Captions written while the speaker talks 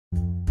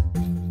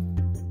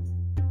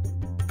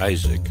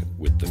Isaac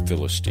with the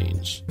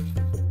Philistines.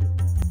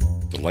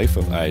 The life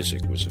of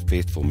Isaac was a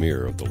faithful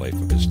mirror of the life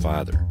of his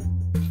father.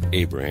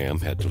 Abraham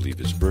had to leave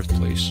his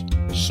birthplace,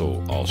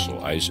 so also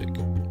Isaac.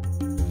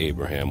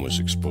 Abraham was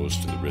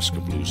exposed to the risk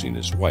of losing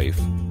his wife,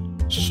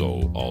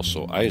 so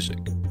also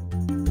Isaac.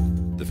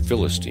 The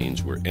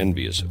Philistines were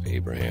envious of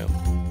Abraham,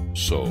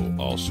 so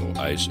also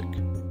Isaac.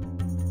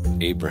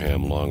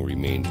 Abraham long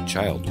remained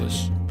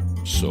childless,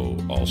 so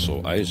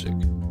also Isaac.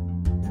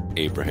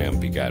 Abraham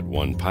begot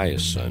one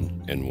pious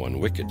son and one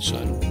wicked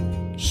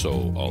son,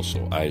 so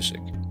also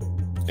Isaac.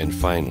 And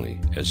finally,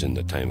 as in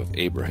the time of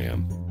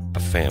Abraham, a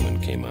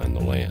famine came on the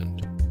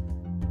land.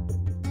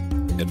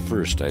 At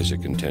first,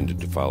 Isaac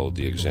intended to follow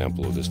the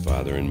example of his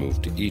father and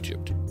move to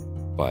Egypt.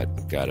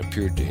 But God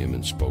appeared to him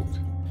and spoke,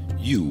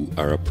 "You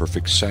are a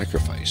perfect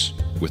sacrifice,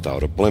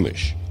 without a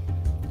blemish.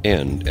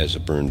 And as a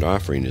burnt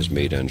offering is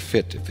made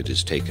unfit if it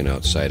is taken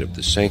outside of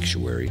the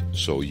sanctuary,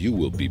 so you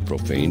will be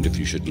profaned if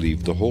you should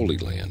leave the Holy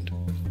Land.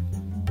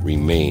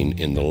 Remain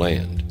in the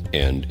land,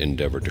 and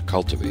endeavor to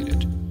cultivate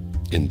it.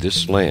 In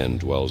this land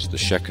dwells the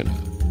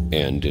Shekinah,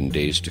 and in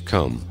days to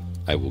come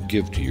I will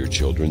give to your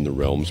children the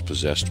realms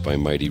possessed by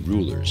mighty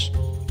rulers,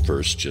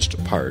 first just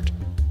a part,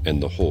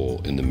 and the whole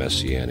in the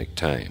Messianic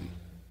time."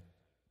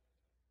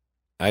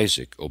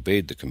 Isaac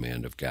obeyed the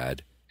command of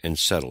God and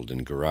settled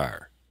in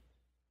Gerar.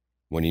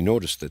 When he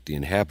noticed that the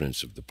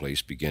inhabitants of the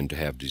place began to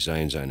have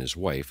designs on his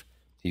wife,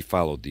 he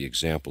followed the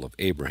example of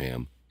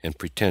Abraham and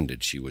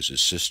pretended she was his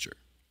sister.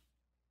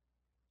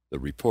 The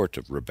report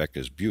of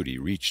Rebekah's beauty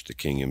reached the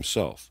king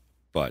himself,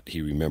 but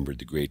he remembered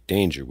the great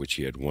danger which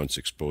he had once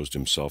exposed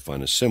himself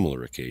on a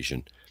similar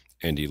occasion,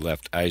 and he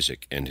left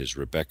Isaac and his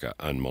Rebekah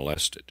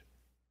unmolested.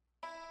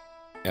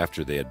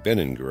 After they had been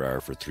in Gerar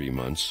for 3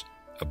 months,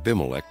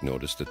 Abimelech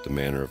noticed that the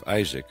manner of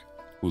Isaac,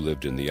 who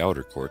lived in the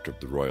outer court of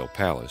the royal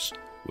palace,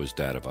 was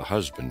that of a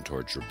husband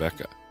towards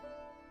Rebekah.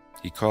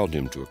 He called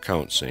him to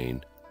account,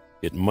 saying,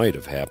 "It might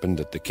have happened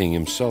that the king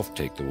himself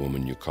take the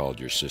woman you called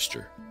your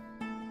sister."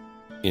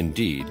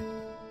 Indeed,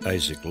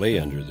 Isaac lay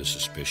under the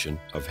suspicion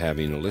of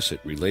having illicit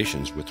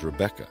relations with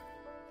Rebekah,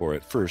 for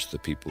at first the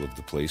people of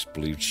the place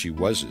believed she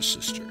was his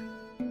sister.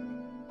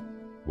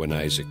 When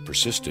Isaac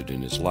persisted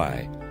in his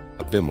lie,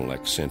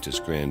 Abimelech sent his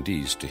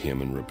grandees to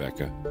him and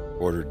Rebekah,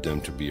 ordered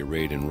them to be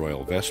arrayed in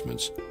royal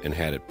vestments, and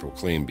had it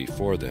proclaimed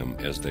before them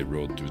as they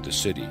rode through the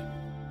city,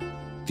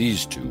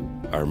 "These two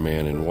are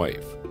man and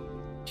wife.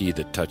 He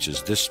that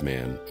touches this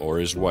man or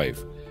his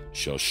wife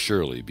shall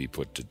surely be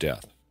put to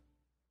death."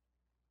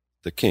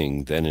 The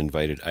king then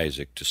invited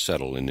Isaac to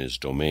settle in his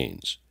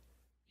domains.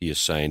 He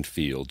assigned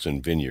fields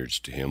and vineyards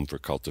to him for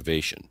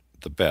cultivation,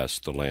 the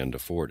best the land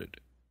afforded.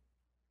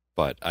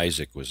 But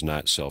Isaac was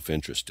not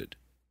self-interested.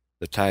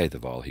 The tithe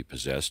of all he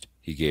possessed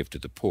he gave to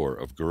the poor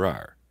of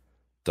Gerar.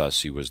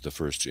 Thus he was the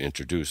first to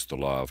introduce the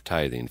law of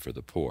tithing for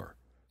the poor,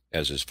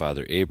 as his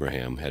father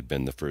Abraham had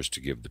been the first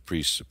to give the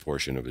priests a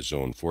portion of his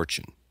own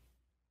fortune.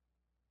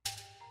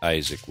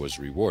 Isaac was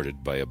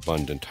rewarded by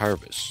abundant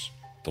harvests.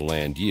 The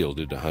land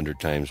yielded 100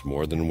 times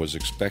more than was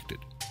expected,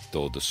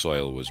 though the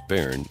soil was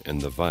barren and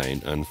the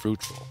vine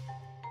unfruitful.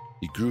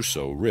 He grew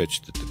so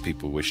rich that the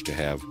people wished to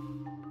have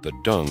the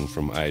dung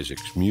from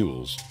Isaac's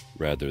mules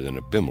rather than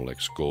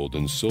Abimelech's gold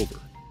and silver.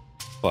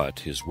 But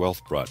his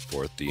wealth brought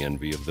forth the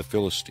envy of the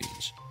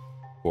Philistines,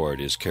 for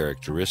it is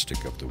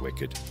characteristic of the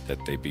wicked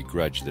that they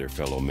begrudge their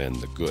fellow men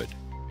the good,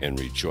 and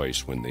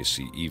rejoice when they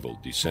see evil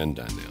descend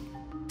on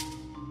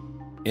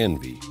them.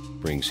 Envy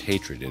brings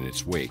hatred in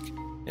its wake,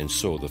 and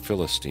so the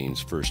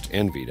Philistines first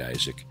envied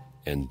Isaac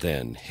and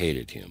then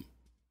hated him.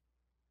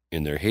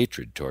 In their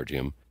hatred toward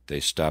him, they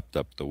stopped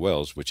up the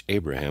wells which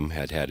Abraham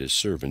had had his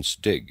servants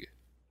dig.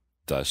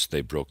 Thus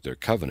they broke their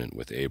covenant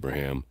with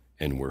Abraham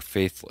and were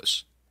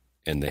faithless,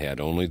 and they had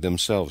only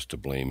themselves to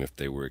blame if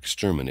they were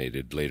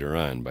exterminated later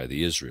on by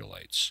the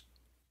Israelites.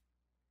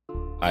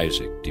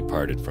 Isaac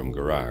departed from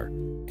Gerar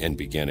and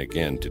began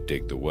again to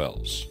dig the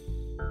wells.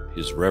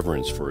 His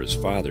reverence for his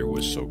father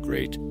was so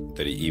great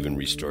that he even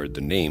restored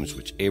the names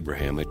which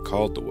Abraham had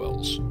called the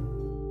wells.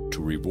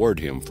 To reward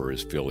him for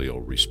his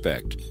filial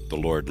respect, the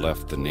Lord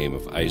left the name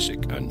of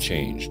Isaac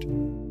unchanged,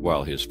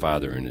 while his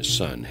father and his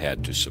son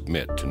had to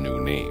submit to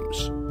new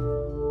names.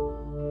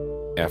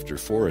 After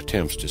 4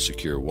 attempts to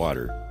secure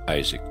water,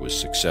 Isaac was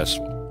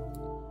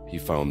successful. He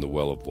found the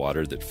well of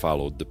water that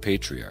followed the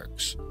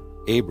patriarchs.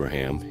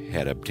 Abraham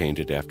had obtained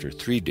it after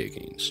 3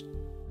 diggings,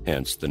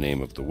 hence the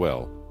name of the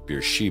well,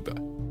 Beersheba,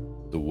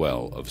 the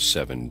well of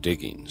 7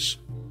 diggings.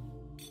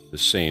 The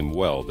same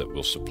well that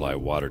will supply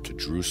water to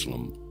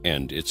Jerusalem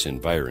and its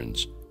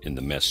environs in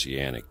the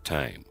Messianic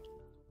time.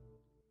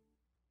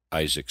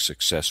 Isaac's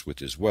success with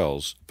his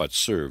wells but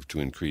served to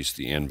increase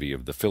the envy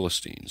of the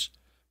Philistines,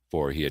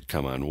 for he had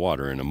come on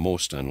water in a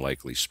most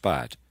unlikely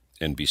spot,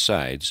 and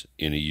besides,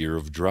 in a year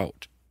of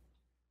drought.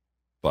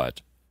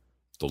 But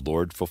the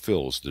Lord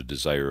fulfills the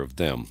desire of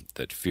them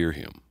that fear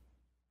him.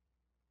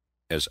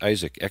 As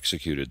Isaac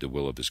executed the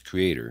will of his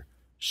Creator,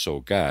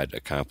 so God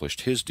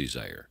accomplished his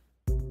desire.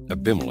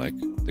 Abimelech,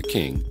 the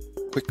king,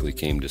 quickly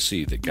came to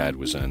see that God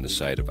was on the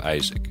side of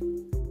Isaac.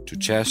 To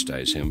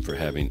chastise him for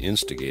having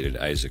instigated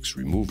Isaac's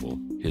removal,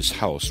 his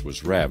house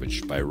was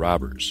ravaged by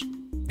robbers,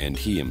 and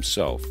he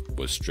himself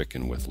was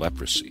stricken with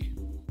leprosy.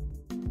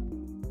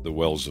 The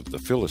wells of the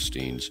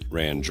Philistines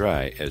ran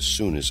dry as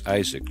soon as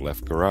Isaac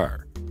left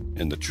Gerar,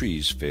 and the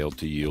trees failed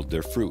to yield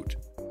their fruit.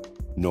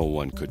 No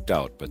one could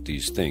doubt but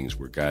these things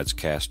were God's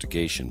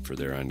castigation for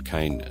their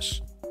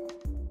unkindness.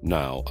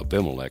 Now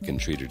Abimelech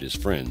entreated his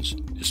friends,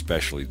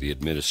 especially the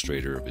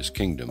administrator of his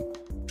kingdom,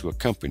 to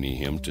accompany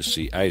him to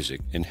see Isaac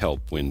and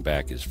help win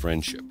back his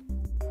friendship.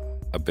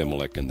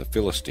 Abimelech and the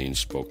Philistines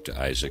spoke to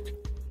Isaac,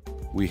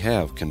 "We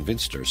have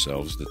convinced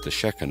ourselves that the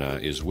Shekinah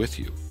is with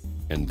you,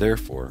 and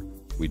therefore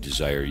we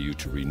desire you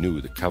to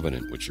renew the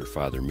covenant which your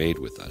father made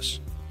with us,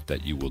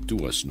 that you will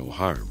do us no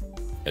harm,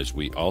 as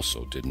we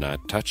also did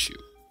not touch you."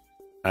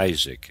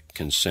 Isaac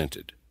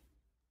consented.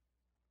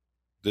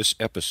 This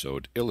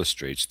episode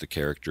illustrates the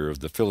character of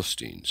the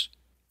Philistines.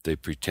 They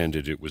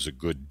pretended it was a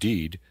good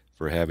deed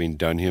for having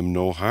done him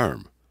no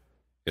harm.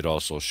 It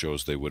also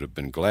shows they would have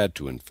been glad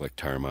to inflict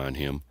harm on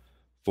him,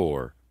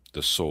 for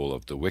the soul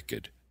of the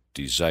wicked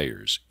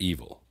desires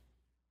evil.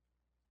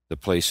 The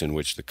place in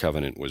which the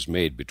covenant was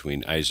made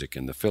between Isaac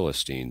and the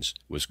Philistines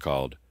was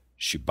called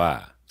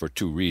Shibah for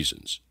two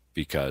reasons,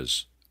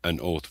 because an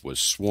oath was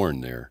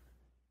sworn there,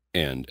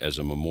 and as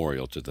a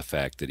memorial to the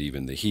fact that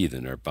even the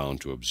heathen are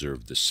bound to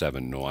observe the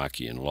 7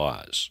 Noachian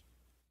laws.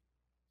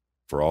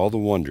 For all the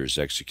wonders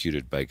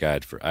executed by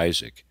God for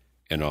Isaac,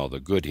 and all the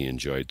good he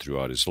enjoyed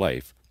throughout his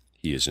life,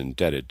 he is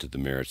indebted to the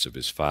merits of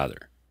his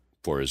father.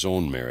 For his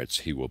own merits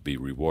he will be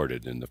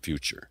rewarded in the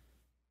future.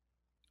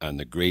 On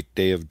the great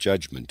day of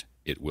judgment,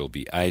 it will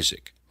be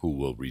Isaac who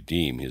will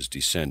redeem his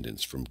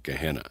descendants from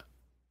Gehenna.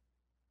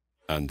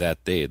 On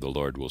that day the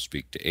Lord will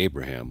speak to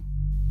Abraham,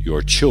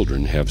 "Your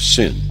children have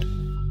sinned."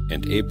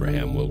 And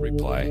Abraham will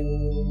reply,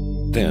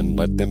 "Then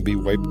let them be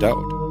wiped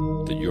out,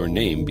 that your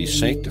name be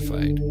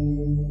sanctified."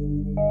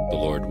 The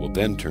Lord will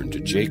then turn to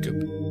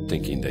Jacob,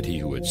 thinking that he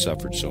who had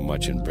suffered so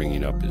much in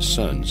bringing up his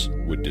sons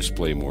would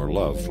display more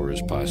love for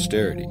his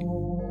posterity.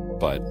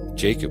 But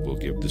Jacob will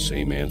give the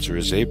same answer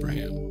as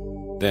Abraham.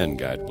 Then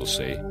God will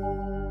say,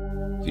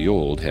 "The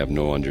old have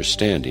no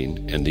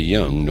understanding, and the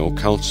young no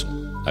counsel.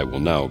 I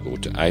will now go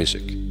to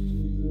Isaac."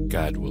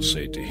 God will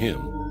say to him,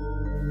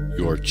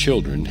 "Your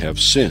children have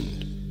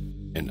sinned."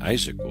 And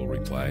Isaac will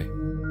reply,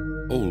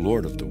 "O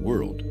Lord of the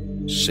world,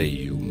 say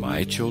you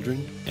my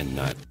children, and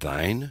not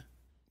thine?"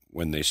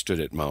 When they stood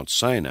at Mount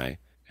Sinai,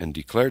 and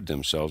declared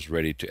themselves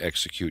ready to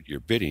execute your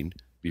bidding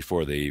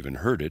before they even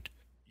heard it,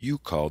 you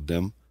called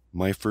them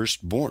my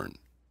firstborn.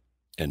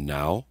 And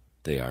now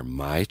they are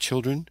my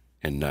children,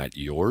 and not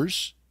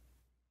yours?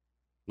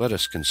 Let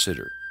us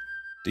consider.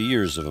 The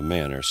years of a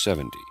man are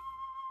 70.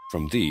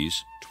 From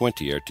these,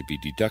 20 are to be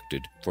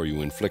deducted, for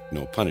you inflict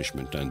no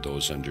punishment on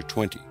those under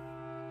 20.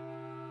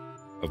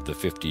 Of the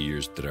 50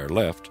 years that are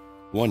left,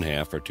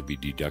 1/2 are to be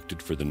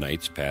deducted for the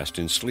nights passed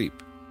in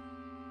sleep.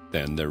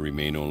 Then there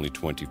remain only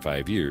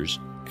 25 years,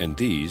 and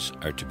these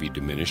are to be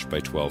diminished by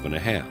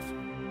 12.5,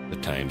 the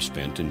time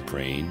spent in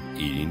praying,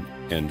 eating,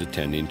 and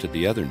attending to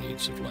the other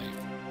needs of life,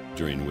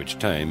 during which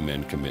time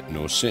men commit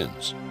no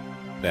sins.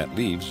 That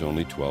leaves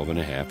only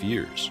 12.5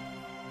 years.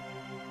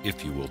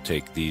 If you will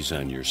take these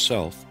on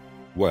yourself,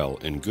 well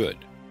and good.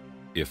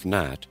 If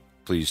not,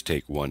 please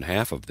take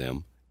 1/2 of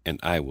them, and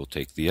I will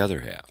take the other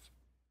half.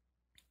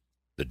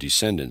 The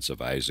descendants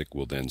of Isaac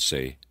will then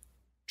say,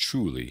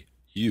 "Truly,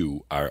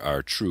 you are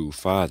our true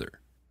father."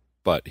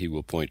 But he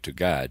will point to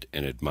God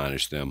and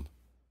admonish them,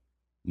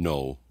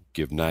 "No,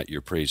 give not your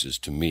praises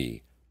to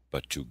me,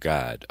 but to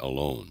God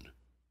alone."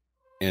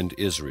 And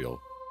Israel,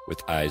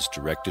 with eyes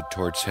directed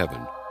towards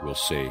heaven, will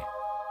say,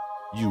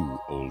 "You,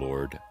 O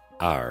Lord,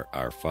 are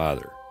our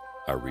Father,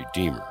 our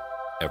Redeemer.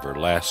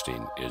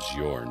 Everlasting is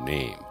your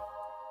name."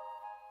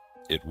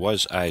 It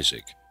was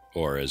Isaac,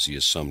 or as he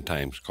is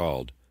sometimes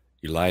called,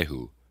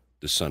 Elihu,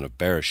 the son of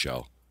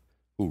Barashel,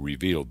 who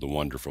revealed the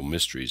wonderful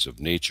mysteries of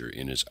nature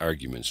in his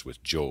arguments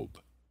with Job.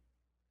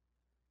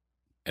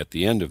 At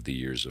the end of the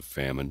years of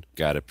famine,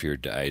 God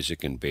appeared to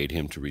Isaac and bade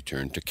him to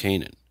return to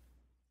Canaan.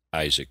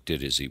 Isaac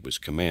did as he was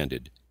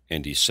commanded,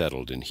 and he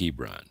settled in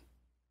Hebron.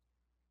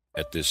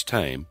 At this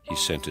time he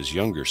sent his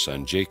younger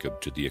son Jacob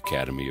to the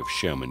academy of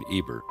Shem and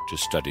Eber to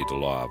study the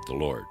law of the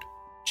Lord.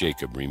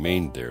 Jacob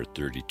remained there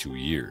 32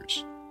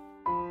 years.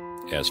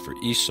 As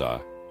for Esau,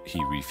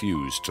 he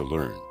refused to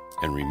learn,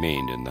 and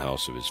remained in the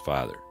house of his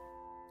father.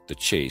 The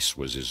chase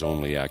was his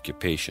only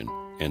occupation,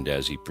 and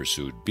as he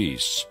pursued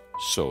beasts,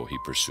 so he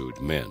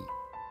pursued men,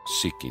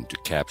 seeking to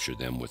capture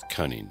them with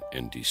cunning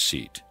and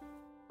deceit.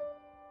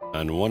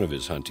 On one of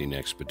his hunting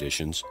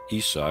expeditions,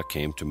 Esau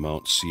came to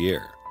Mount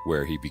Seir,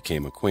 where he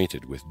became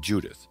acquainted with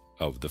Judith,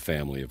 of the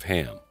family of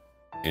Ham,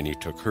 and he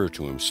took her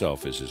to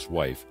himself as his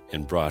wife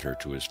and brought her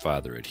to his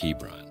father at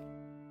Hebron.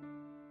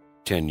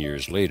 10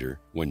 years later,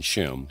 when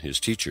Shem,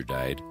 his teacher,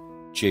 died,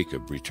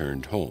 Jacob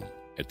returned home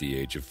at the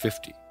age of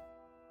 50.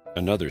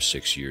 Another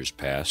 6 years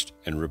passed,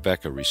 and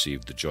Rebekah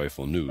received the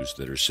joyful news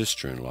that her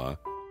sister-in-law,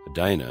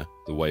 Adinah,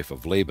 the wife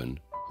of Laban,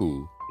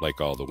 who,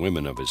 like all the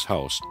women of his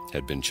house,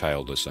 had been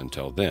childless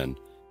until then,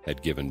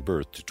 had given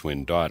birth to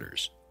twin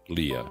daughters,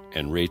 Leah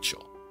and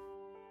Rachel.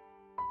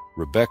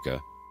 Rebekah,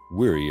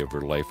 weary of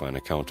her life on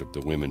account of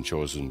the women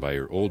chosen by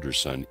her older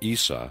son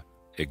Esau,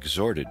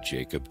 exhorted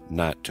Jacob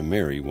not to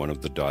marry one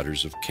of the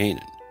daughters of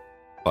Canaan,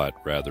 but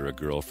rather a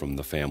girl from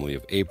the family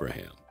of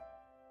Abraham.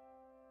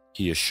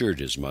 He assured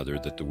his mother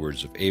that the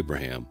words of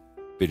Abraham,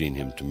 bidding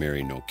him to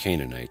marry no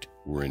Canaanite,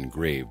 were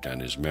engraved on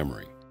his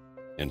memory,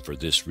 and for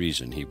this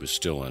reason he was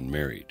still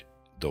unmarried,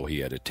 though he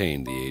had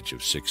attained the age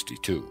of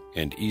 62,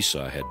 and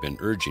Esau had been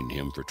urging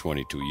him for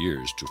 22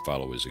 years to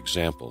follow his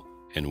example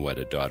and wed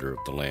a daughter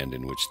of the land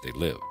in which they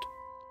lived.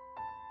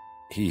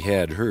 He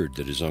had heard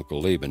that his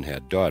uncle Laban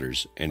had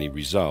daughters, and he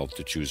resolved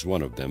to choose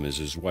one of them as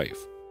his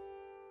wife.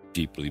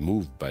 Deeply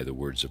moved by the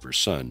words of her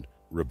son,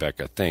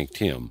 Rebekah thanked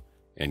him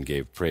and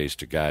gave praise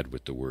to God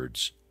with the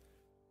words,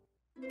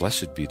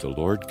 "Blessed be the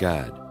Lord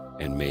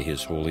God, and may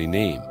his holy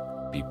name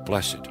be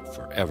blessed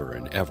forever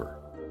and ever,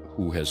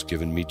 who has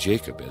given me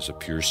Jacob as a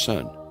pure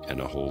son and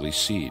a holy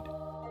seed.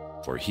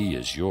 For he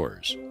is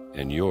yours,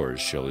 and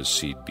yours shall his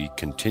seed be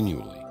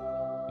continually,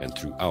 and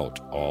throughout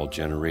all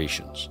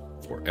generations,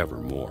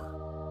 forevermore."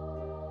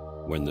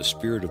 When the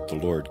Spirit of the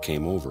Lord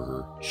came over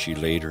her, she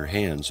laid her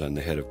hands on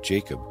the head of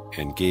Jacob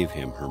and gave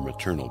him her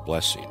maternal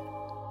blessing.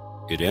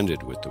 It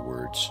ended with the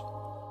words,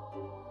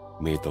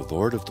 "May the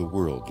Lord of the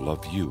world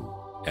love you,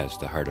 as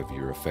the heart of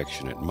your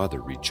affectionate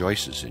mother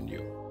rejoices in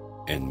you,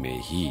 and may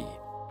he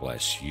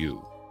bless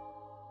you."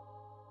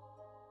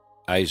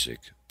 Isaac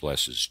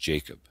blesses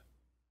Jacob.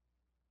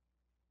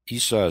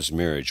 Esau's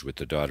marriage with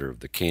the daughter of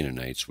the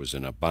Canaanites was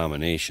an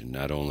abomination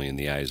not only in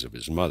the eyes of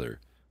his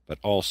mother, but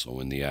also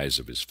in the eyes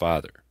of his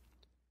father.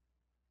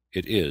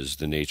 It is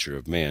the nature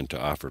of man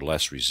to offer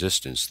less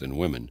resistance than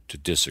women to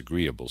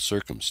disagreeable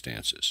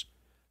circumstances.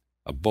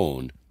 A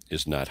bone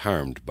is not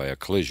harmed by a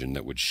collision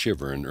that would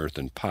shiver an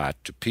earthen pot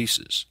to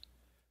pieces.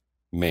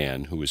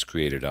 Man, who is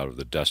created out of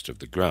the dust of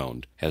the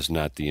ground, has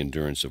not the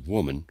endurance of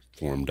woman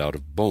formed out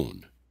of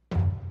bone.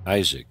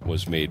 Isaac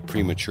was made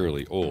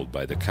prematurely old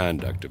by the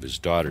conduct of his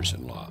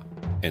daughters-in-law,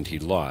 and he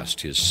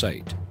lost his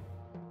sight.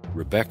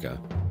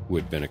 Rebekah, who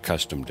had been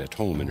accustomed at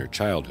home in her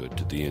childhood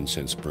to the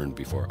incense burned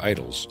before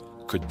idols,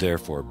 could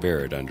therefore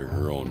bear it under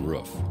her own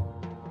roof.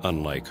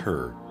 Unlike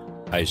her,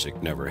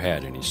 Isaac never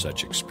had any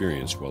such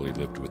experience while he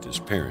lived with his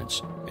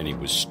parents, and he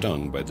was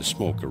stung by the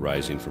smoke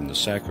arising from the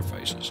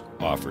sacrifices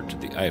offered to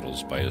the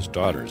idols by his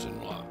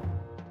daughters-in-law.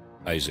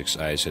 Isaac's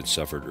eyes had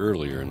suffered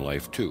earlier in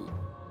life too.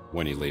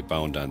 When he lay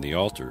bound on the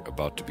altar,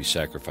 about to be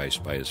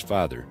sacrificed by his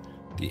father,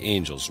 the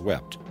angels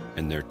wept,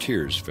 and their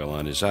tears fell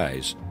on his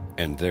eyes,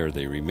 and there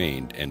they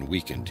remained and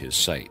weakened his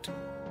sight.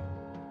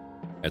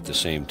 At the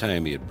same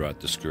time he had brought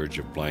the scourge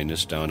of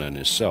blindness down on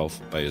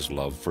himself by his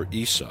love for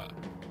Esau.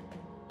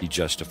 He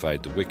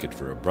justified the wicked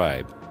for a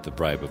bribe, the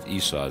bribe of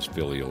Esau's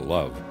filial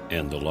love,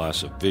 and the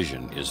loss of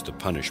vision is the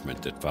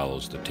punishment that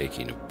follows the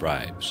taking of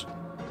bribes.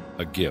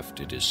 A gift,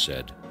 it is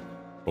said,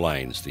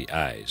 blinds the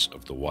eyes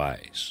of the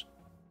wise.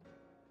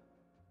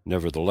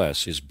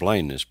 Nevertheless, his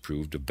blindness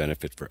proved of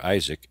benefit for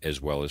Isaac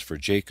as well as for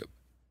Jacob.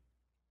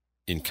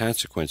 In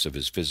consequence of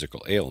his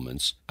physical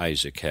ailments,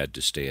 Isaac had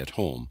to stay at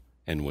home,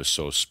 and was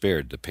so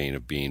spared the pain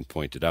of being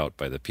pointed out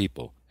by the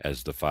people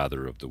as the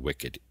father of the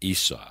wicked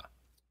Esau.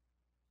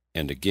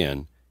 And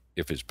again,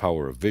 if his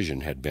power of vision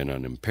had been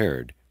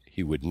unimpaired,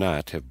 he would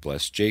not have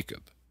blessed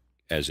Jacob.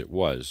 As it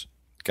was,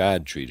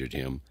 God treated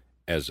him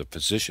as a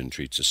physician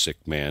treats a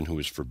sick man who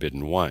is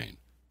forbidden wine,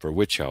 for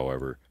which,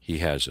 however, he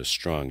has a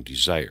strong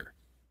desire.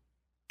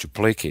 To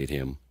placate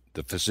him,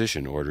 the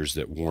physician orders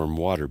that warm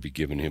water be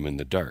given him in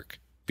the dark,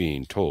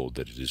 being told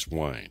that it is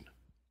wine.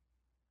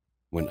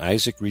 When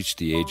Isaac reached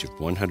the age of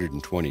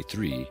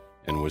 123,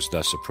 and was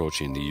thus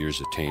approaching the years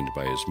attained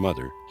by his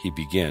mother, he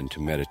began to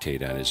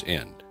meditate on his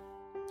end.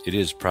 It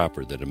is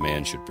proper that a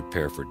man should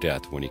prepare for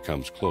death when he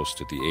comes close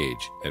to the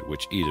age at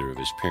which either of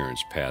his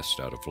parents passed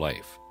out of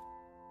life.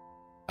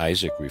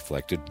 Isaac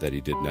reflected that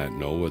he did not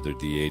know whether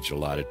the age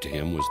allotted to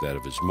him was that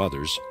of his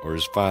mother's or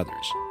his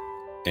father's,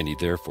 and he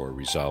therefore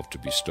resolved to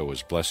bestow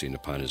his blessing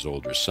upon his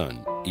older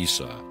son,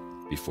 Esau,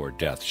 before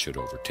death should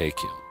overtake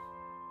him.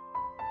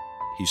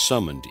 He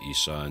summoned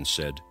Esau and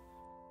said,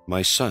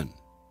 "My son."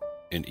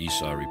 And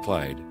Esau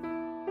replied,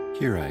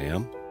 "Here I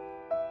am."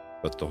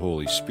 But the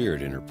Holy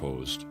Spirit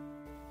interposed.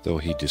 Though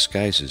he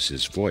disguises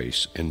his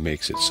voice and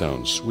makes it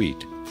sound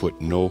sweet, put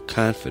no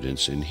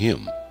confidence in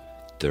him.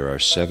 There are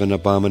 7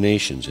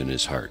 abominations in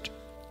his heart.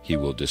 He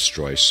will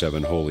destroy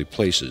 7 holy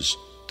places,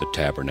 the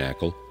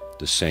tabernacle,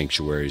 the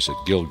sanctuaries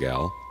at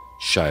Gilgal,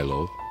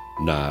 Shiloh,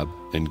 Nob,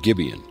 and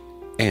Gibeon,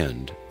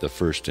 and the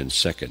first and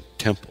second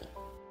temple.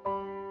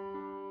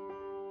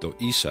 Though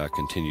Esau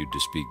continued to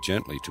speak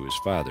gently to his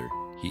father,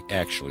 he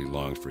actually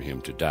longed for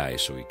him to die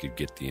so he could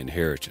get the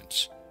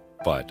inheritance.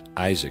 But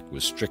Isaac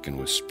was stricken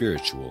with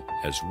spiritual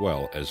as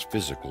well as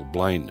physical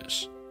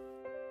blindness.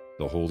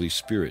 The Holy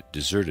Spirit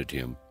deserted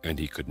him, and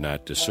he could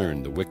not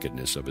discern the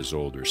wickedness of his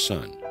older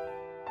son.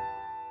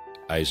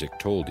 Isaac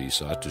told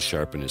Esau to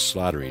sharpen his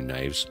slaughtering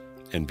knives,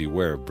 and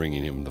beware of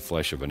bringing him the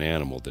flesh of an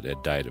animal that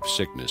had died of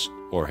sickness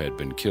or had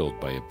been killed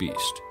by a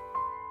beast.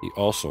 He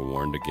also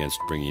warned against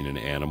bringing an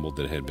animal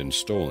that had been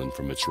stolen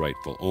from its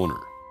rightful owner.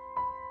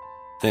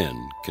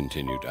 Then,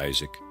 continued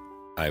Isaac,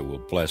 I will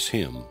bless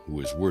him who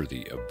is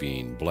worthy of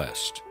being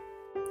blessed.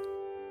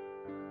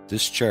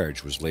 This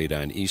charge was laid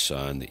on Esau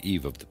on the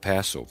eve of the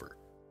Passover,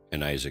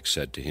 and Isaac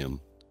said to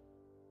him,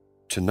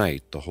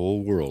 Tonight the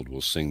whole world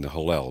will sing the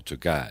Hallel to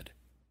God.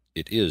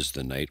 It is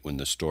the night when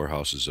the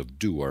storehouses of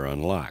dew are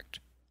unlocked.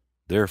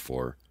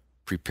 Therefore,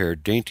 prepare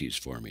dainties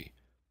for me,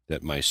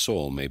 that my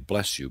soul may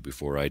bless you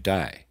before I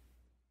die.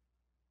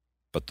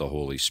 But the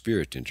Holy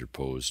Spirit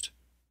interposed,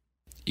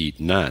 Eat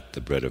not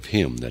the bread of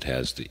him that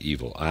has the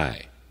evil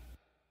eye.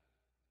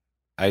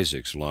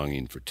 Isaac's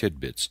longing for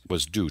tidbits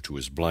was due to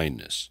his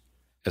blindness.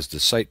 As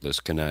the sightless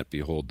cannot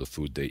behold the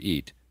food they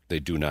eat, they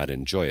do not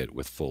enjoy it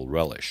with full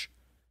relish.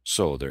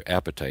 So their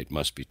appetite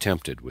must be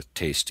tempted with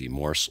tasty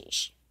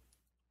morsels.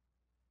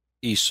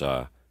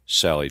 Esau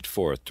sallied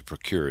forth to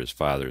procure his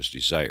father's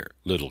desire,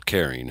 little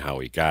caring how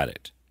he got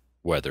it,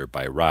 whether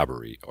by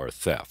robbery or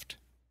theft.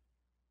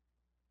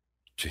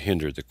 To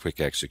hinder the quick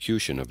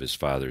execution of his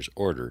father's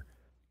order,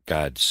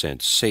 God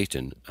sent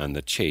Satan on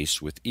the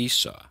chase with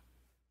Esau.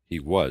 He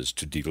was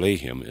to delay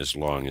him as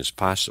long as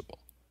possible.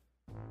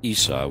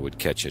 Esau would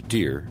catch a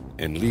deer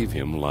and leave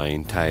him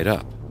lying tied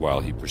up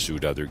while he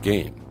pursued other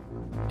game.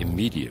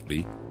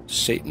 Immediately,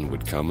 Satan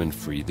would come and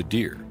free the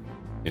deer,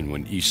 and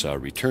when Esau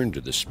returned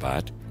to the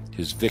spot,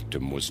 his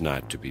victim was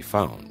not to be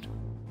found.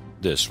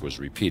 This was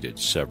repeated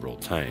several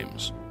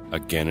times.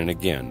 Again and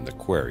again the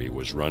quarry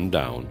was run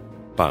down,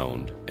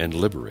 bound, and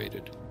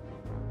liberated,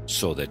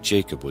 so that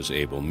Jacob was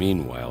able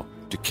meanwhile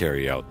to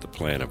carry out the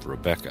plan of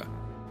Rebekah,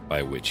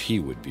 by which he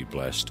would be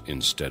blessed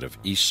instead of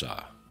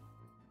Esau.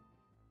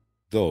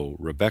 Though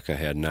Rebekah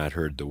had not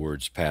heard the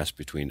words pass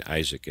between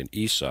Isaac and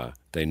Esau,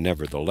 they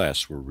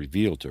nevertheless were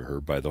revealed to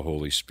her by the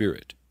Holy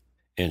Spirit,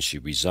 and she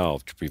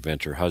resolved to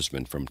prevent her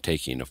husband from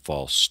taking a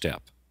false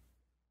step.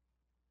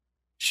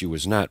 She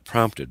was not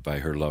prompted by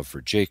her love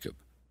for Jacob,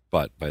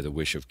 but by the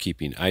wish of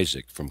keeping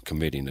Isaac from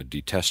committing a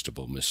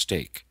detestable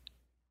mistake.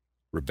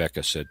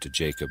 Rebekah said to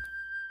Jacob,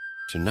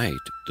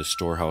 Tonight the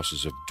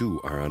storehouses of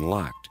dew are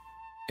unlocked,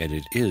 and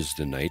it is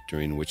the night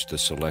during which the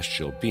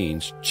celestial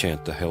beings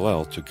chant the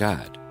Hallel to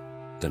God,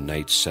 the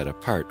night set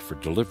apart for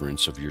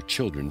deliverance of your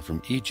children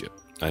from Egypt,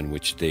 on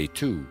which they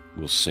too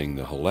will sing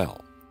the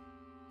Hallel.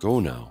 Go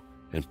now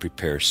and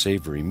prepare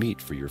savory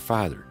meat for your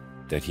father,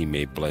 that he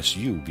may bless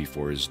you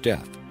before his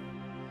death.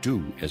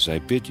 Do as I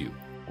bid you,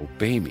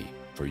 obey me,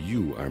 for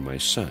you are my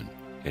son,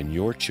 and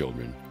your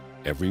children,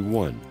 every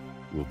one,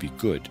 will be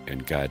good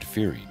and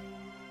God-fearing.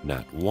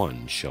 Not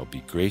one shall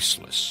be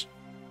graceless.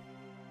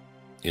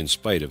 In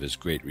spite of his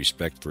great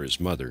respect for his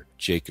mother,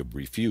 Jacob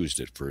refused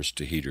at first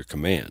to heed her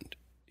command.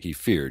 He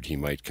feared he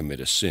might commit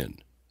a sin,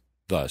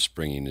 thus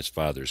bringing his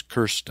father's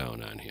curse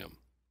down on him.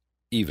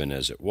 Even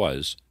as it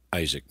was,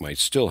 Isaac might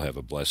still have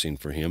a blessing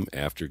for him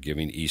after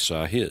giving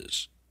Esau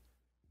his.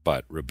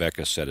 But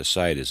Rebekah set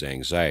aside his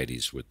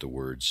anxieties with the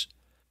words,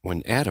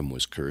 When Adam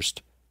was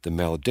cursed, the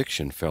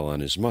malediction fell on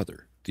his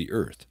mother, the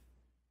earth,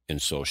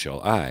 and so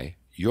shall I,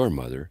 your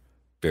mother,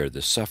 bear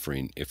the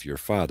suffering if your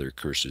father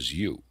curses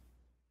you.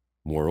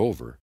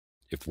 Moreover,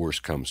 if worse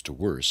comes to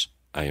worse,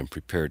 I am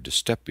prepared to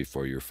step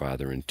before your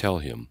father and tell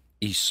him,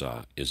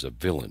 Esau is a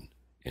villain,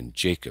 and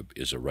Jacob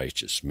is a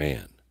righteous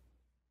man.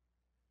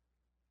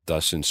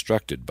 Thus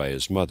instructed by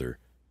his mother,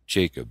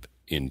 Jacob,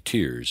 in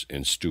tears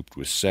and stooped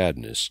with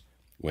sadness,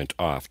 went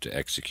off to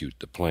execute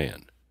the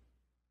plan.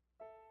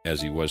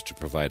 As he was to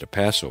provide a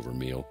Passover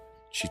meal,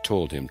 she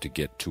told him to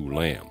get 2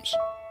 lambs,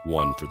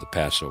 one for the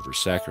Passover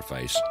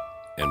sacrifice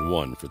and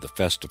one for the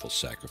festival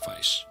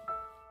sacrifice.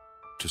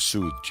 To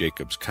soothe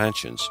Jacob's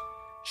conscience,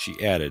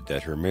 she added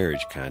that her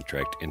marriage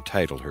contract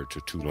entitled her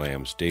to 2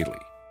 lambs daily.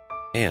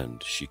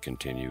 And, she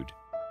continued,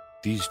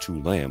 these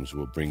 2 lambs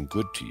will bring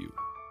good to you.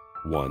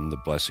 One the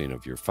blessing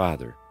of your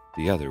father,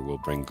 the other will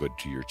bring good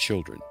to your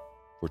children,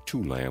 for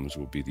 2 lambs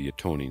will be the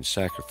atoning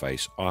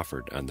sacrifice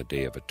offered on the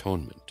Day of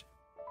Atonement.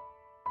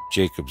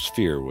 Jacob's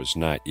fear was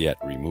not yet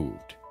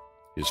removed.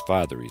 His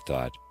father, he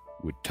thought,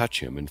 would touch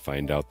him and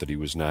find out that he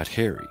was not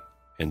hairy,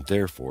 and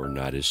therefore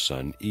not his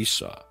son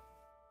Esau.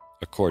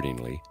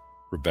 Accordingly,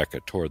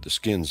 Rebekah tore the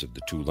skins of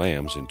the 2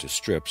 lambs into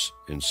strips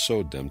and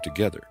sewed them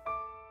together,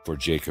 for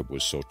Jacob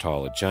was so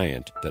tall a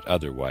giant that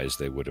otherwise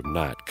they would have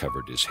not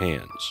covered his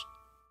hands.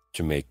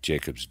 To make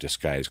Jacob's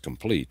disguise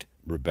complete,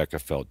 Rebekah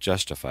felt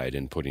justified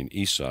in putting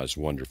Esau's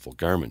wonderful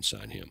garments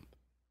on him.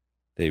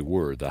 They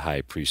were the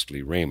high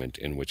priestly raiment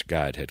in which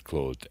God had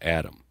clothed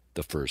Adam,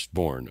 the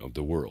firstborn of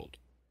the world.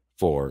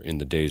 For in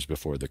the days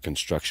before the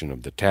construction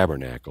of the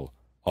tabernacle,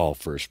 all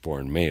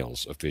firstborn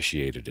males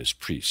officiated as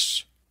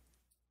priests.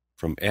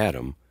 From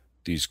Adam,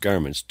 these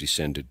garments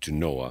descended to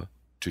Noah,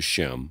 to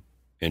Shem,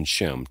 and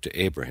Shem to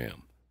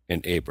Abraham,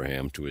 and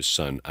Abraham to his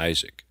son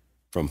Isaac,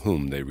 from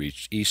whom they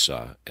reached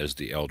Esau as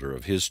the elder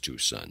of his 2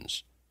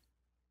 sons.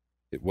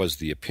 It was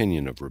the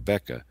opinion of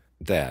Rebekah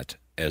that,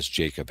 as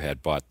Jacob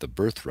had bought the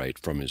birthright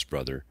from his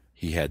brother,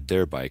 he had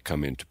thereby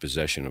come into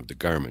possession of the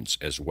garments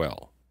as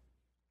well.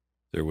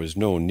 There was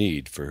no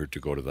need for her to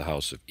go to the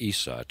house of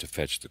Esau to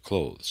fetch the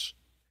clothes.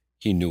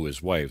 He knew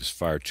his wives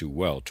far too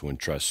well to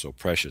entrust so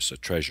precious a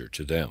treasure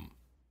to them.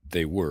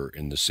 They were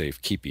in the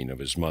safe keeping of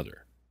his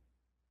mother.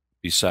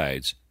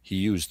 Besides, he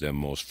used them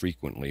most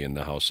frequently in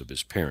the house of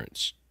his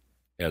parents.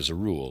 As a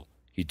rule,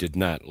 he did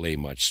not lay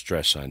much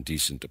stress on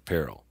decent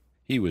apparel.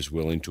 He was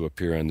willing to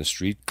appear on the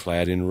street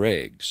clad in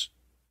rags,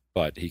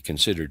 but he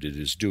considered it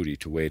his duty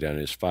to wait on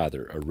his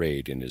father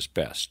arrayed in his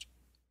best.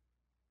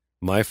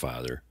 "My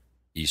father,"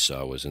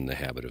 Esau was in the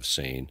habit of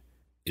saying,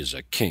 "is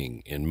a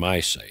king in my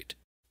sight,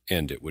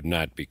 and it would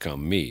not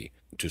become me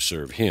to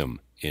serve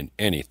him in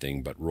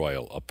anything but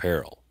royal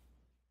apparel."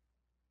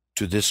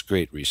 To this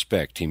great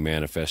respect he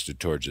manifested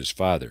towards his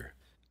father.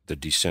 The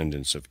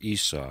descendants of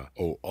Esau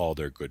owe all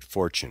their good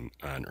fortune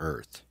on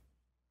earth,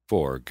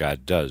 for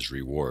God does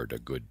reward a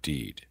good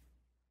deed.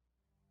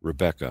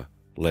 Rebekah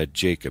led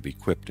Jacob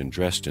equipped and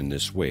dressed in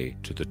this way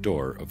to the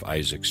door of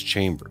Isaac's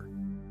chamber.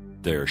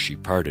 There she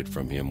parted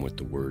from him with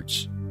the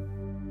words,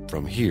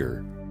 "From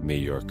here may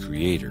your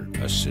Creator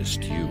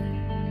assist you."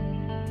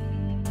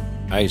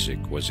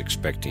 Isaac was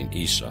expecting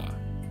Esau.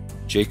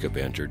 Jacob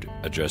entered,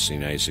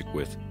 addressing Isaac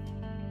with,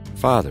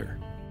 "Father,"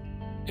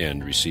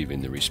 and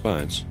receiving the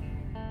response,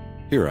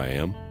 "Here I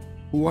am.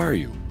 Who are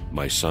you,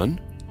 my son?"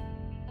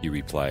 He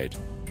replied,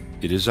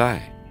 "It is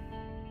I."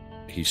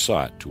 He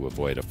sought to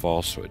avoid a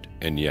falsehood,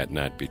 and yet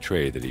not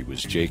betray that he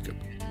was Jacob.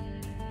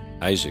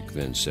 Isaac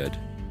then said,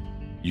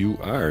 "You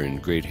are in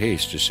great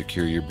haste to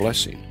secure your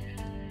blessing.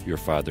 Your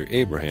father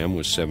Abraham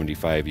was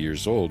 75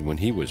 years old when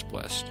he was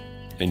blessed,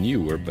 and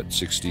you were but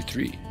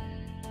 63.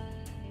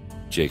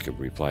 Jacob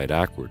replied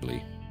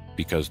awkwardly,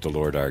 "Because the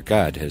Lord our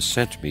God has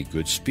sent me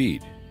good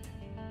speed."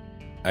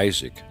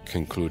 Isaac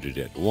concluded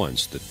at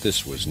once that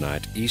this was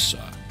not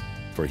Esau,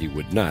 for he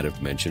would not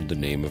have mentioned the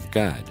name of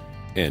God,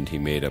 and he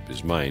made up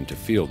his mind to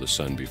feel the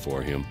son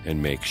before him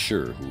and make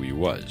sure who he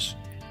was.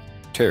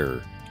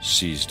 Terror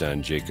seized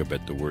on Jacob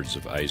at the words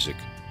of Isaac.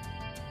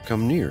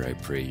 "Come near, I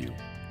pray you,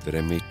 that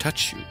I may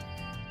touch you."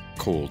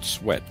 Cold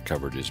sweat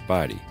covered his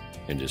body,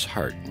 and his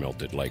heart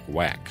melted like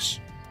wax.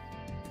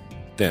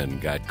 Then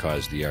God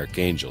caused the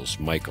archangels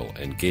Michael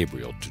and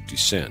Gabriel to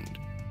descend.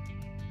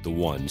 The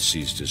one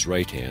seized his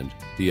right hand,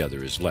 the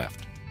other his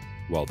left,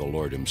 while the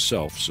Lord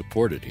himself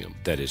supported him,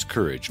 that his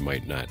courage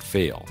might not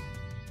fail.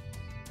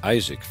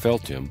 Isaac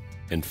felt him,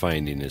 and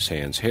finding his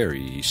hands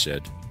hairy, he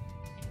said,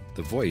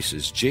 "The voice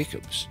is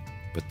Jacob's,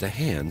 but the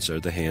hands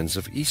are the hands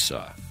of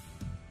Esau."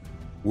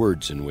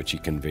 Words in which he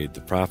conveyed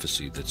the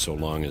prophecy that so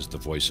long as the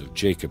voice of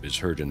Jacob is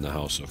heard in the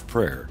house of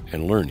prayer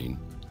and learning,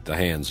 the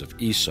hands of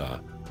Esau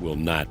will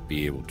not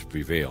be able to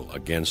prevail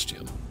against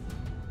him.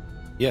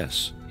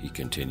 "Yes," he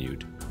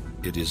continued,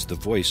 "it is the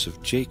voice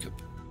of Jacob,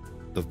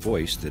 the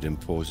voice that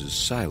imposes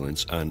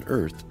silence on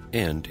earth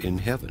and in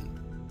heaven.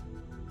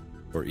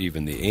 For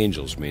even the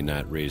angels may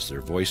not raise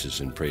their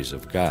voices in praise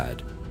of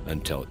God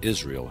until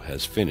Israel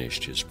has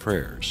finished his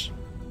prayers."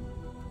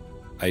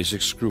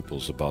 Isaac's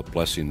scruples about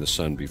blessing the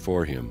son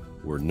before him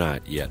were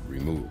not yet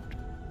removed,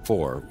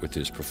 for with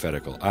his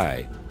prophetical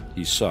eye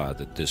he saw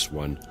that this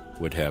one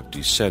would have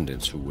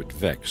descendants who would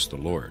vex the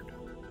Lord.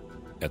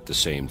 At the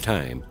same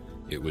time,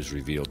 it was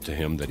revealed to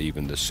him that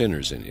even the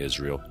sinners in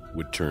Israel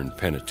would turn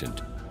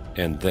penitent,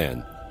 and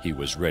then he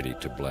was ready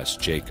to bless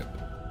Jacob.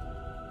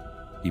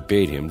 He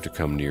bade him to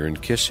come near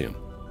and kiss him,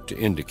 to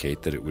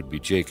indicate that it would be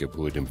Jacob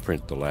who would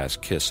imprint the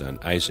last kiss on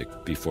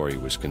Isaac before he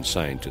was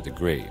consigned to the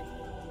grave,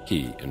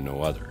 he and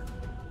no other.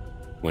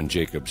 When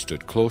Jacob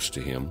stood close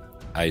to him,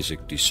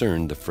 Isaac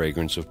discerned the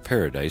fragrance of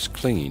paradise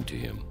clinging to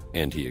him,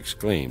 and he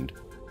exclaimed,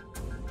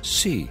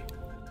 "See,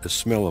 the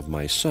smell of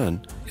my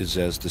son is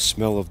as the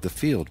smell of the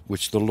field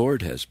which the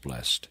Lord has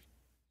blessed."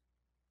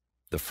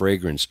 The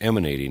fragrance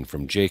emanating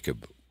from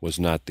Jacob was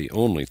not the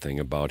only thing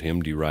about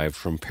him derived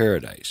from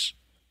paradise.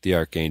 The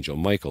archangel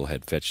Michael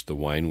had fetched the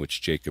wine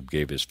which Jacob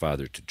gave his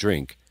father to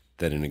drink,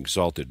 that an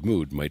exalted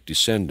mood might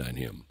descend on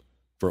him,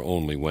 for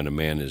only when a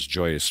man is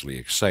joyously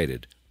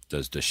excited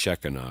does the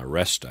Shekinah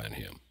rest on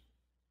him.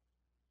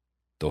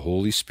 The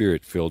Holy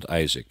Spirit filled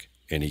Isaac,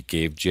 and he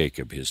gave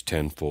Jacob his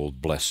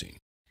tenfold blessing.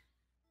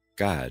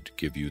 God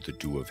give you the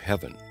dew of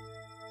heaven,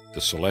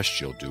 the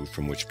celestial dew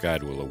from which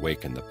God will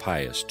awaken the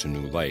pious to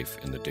new life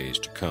in the days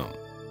to come,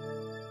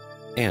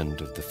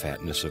 and of the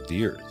fatness of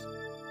the earth,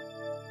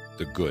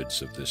 the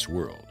goods of this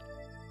world,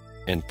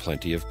 and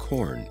plenty of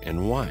corn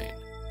and wine,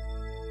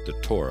 the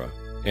Torah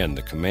and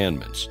the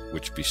commandments,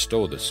 which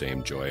bestow the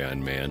same joy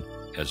on man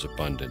as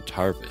abundant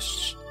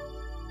harvests.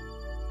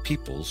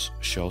 Peoples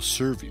shall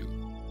serve you,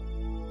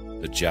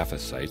 the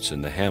Japhethites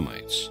and the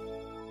Hamites.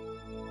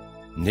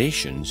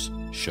 Nations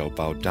shall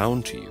bow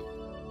down to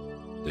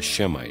you, the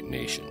Shemite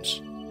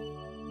nations.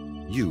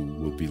 You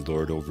will be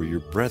lord over your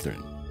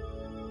brethren,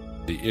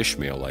 the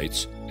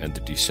Ishmaelites and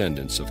the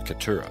descendants of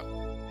Keturah,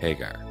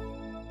 Hagar.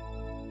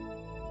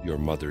 Your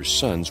mother's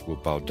sons will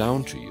bow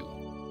down to you,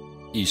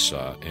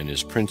 Esau and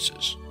his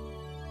princes.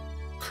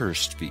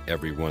 Cursed be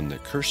every one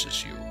that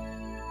curses you,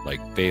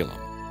 like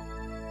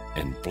Balaam.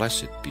 and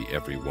blessed be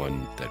every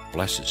one that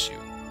blesses you,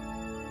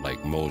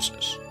 like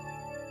Moses.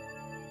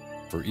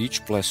 For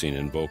each blessing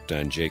invoked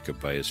on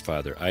Jacob by his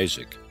father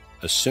Isaac,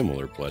 a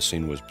similar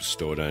blessing was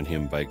bestowed on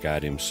him by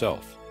God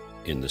himself,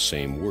 in the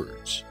same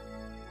words.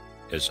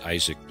 As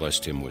Isaac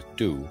blessed him with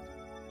dew,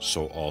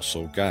 so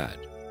also God.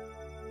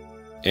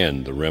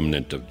 And the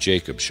remnant of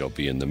Jacob shall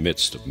be in the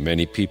midst of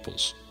many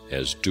peoples,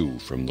 as dew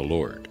from the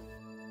Lord.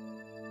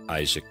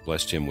 Isaac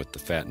blessed him with the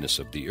fatness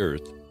of the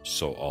earth,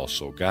 so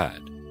also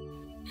God.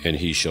 And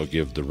he shall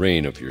give the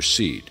rain of your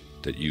seed,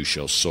 that you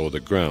shall sow the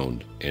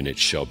ground, and it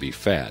shall be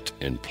fat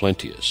and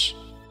plenteous.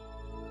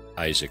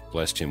 Isaac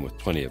blessed him with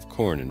plenty of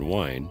corn and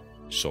wine,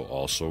 so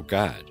also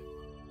God.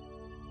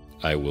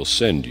 I will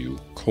send you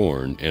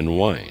corn and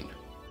wine.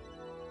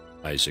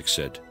 Isaac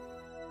said,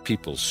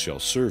 Peoples shall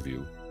serve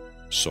you,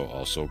 so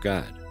also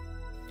God.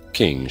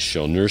 Kings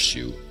shall nurse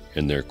you,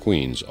 and their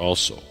queens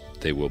also.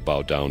 They will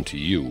bow down to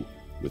you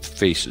with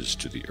faces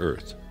to the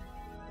earth.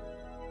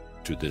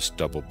 To this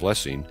double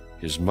blessing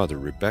his mother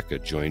Rebekah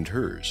joined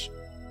hers.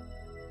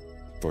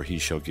 For he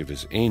shall give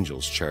his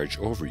angels charge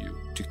over you,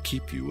 to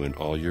keep you in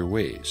all your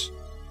ways.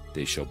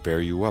 They shall bear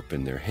you up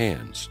in their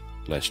hands,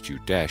 lest you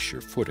dash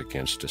your foot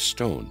against a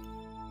stone.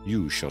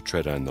 You shall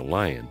tread on the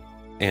lion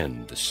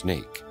and the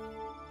snake.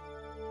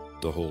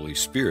 The Holy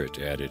Spirit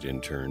added in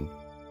turn,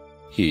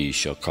 He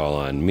shall call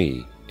on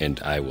me, and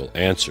I will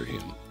answer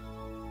him.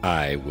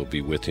 I will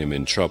be with him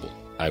in trouble.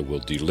 I will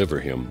deliver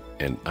him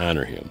and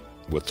honor him.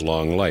 With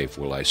long life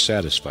will I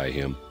satisfy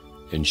him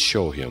and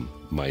show him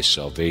my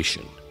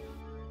salvation.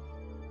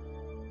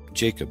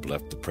 Jacob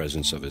left the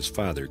presence of his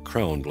father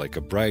crowned like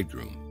a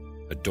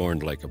bridegroom,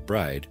 adorned like a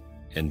bride,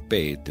 and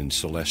bathed in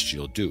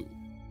celestial dew,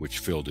 which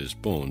filled his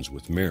bones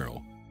with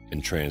marrow,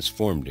 and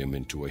transformed him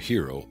into a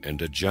hero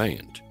and a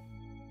giant.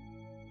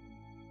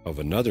 Of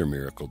another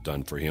miracle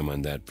done for him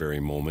on that very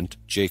moment,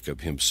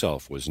 Jacob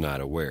himself was not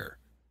aware.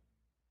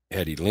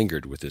 Had he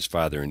lingered with his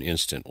father an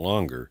instant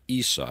longer,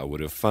 Esau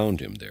would have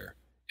found him there,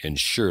 and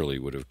surely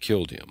would have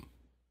killed him.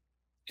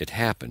 It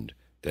happened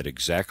that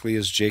exactly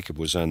as Jacob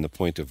was on the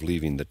point of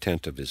leaving the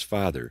tent of his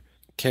father,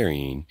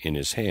 carrying in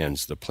his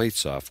hands the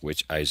plates off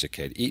which Isaac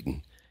had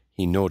eaten,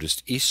 he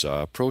noticed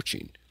Esau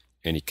approaching,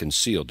 and he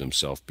concealed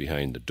himself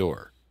behind the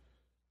door.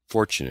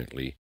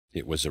 Fortunately,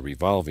 it was a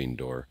revolving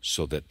door,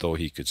 so that though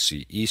he could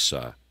see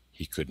Esau,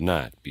 he could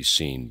not be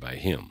seen by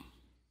him.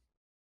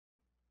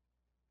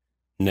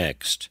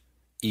 Next,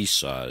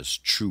 Esau's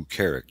true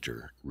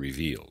character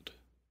revealed.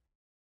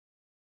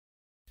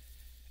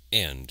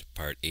 End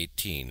part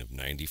 18 of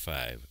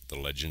 95,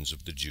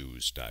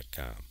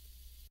 TheLegendsOfTheJews.com.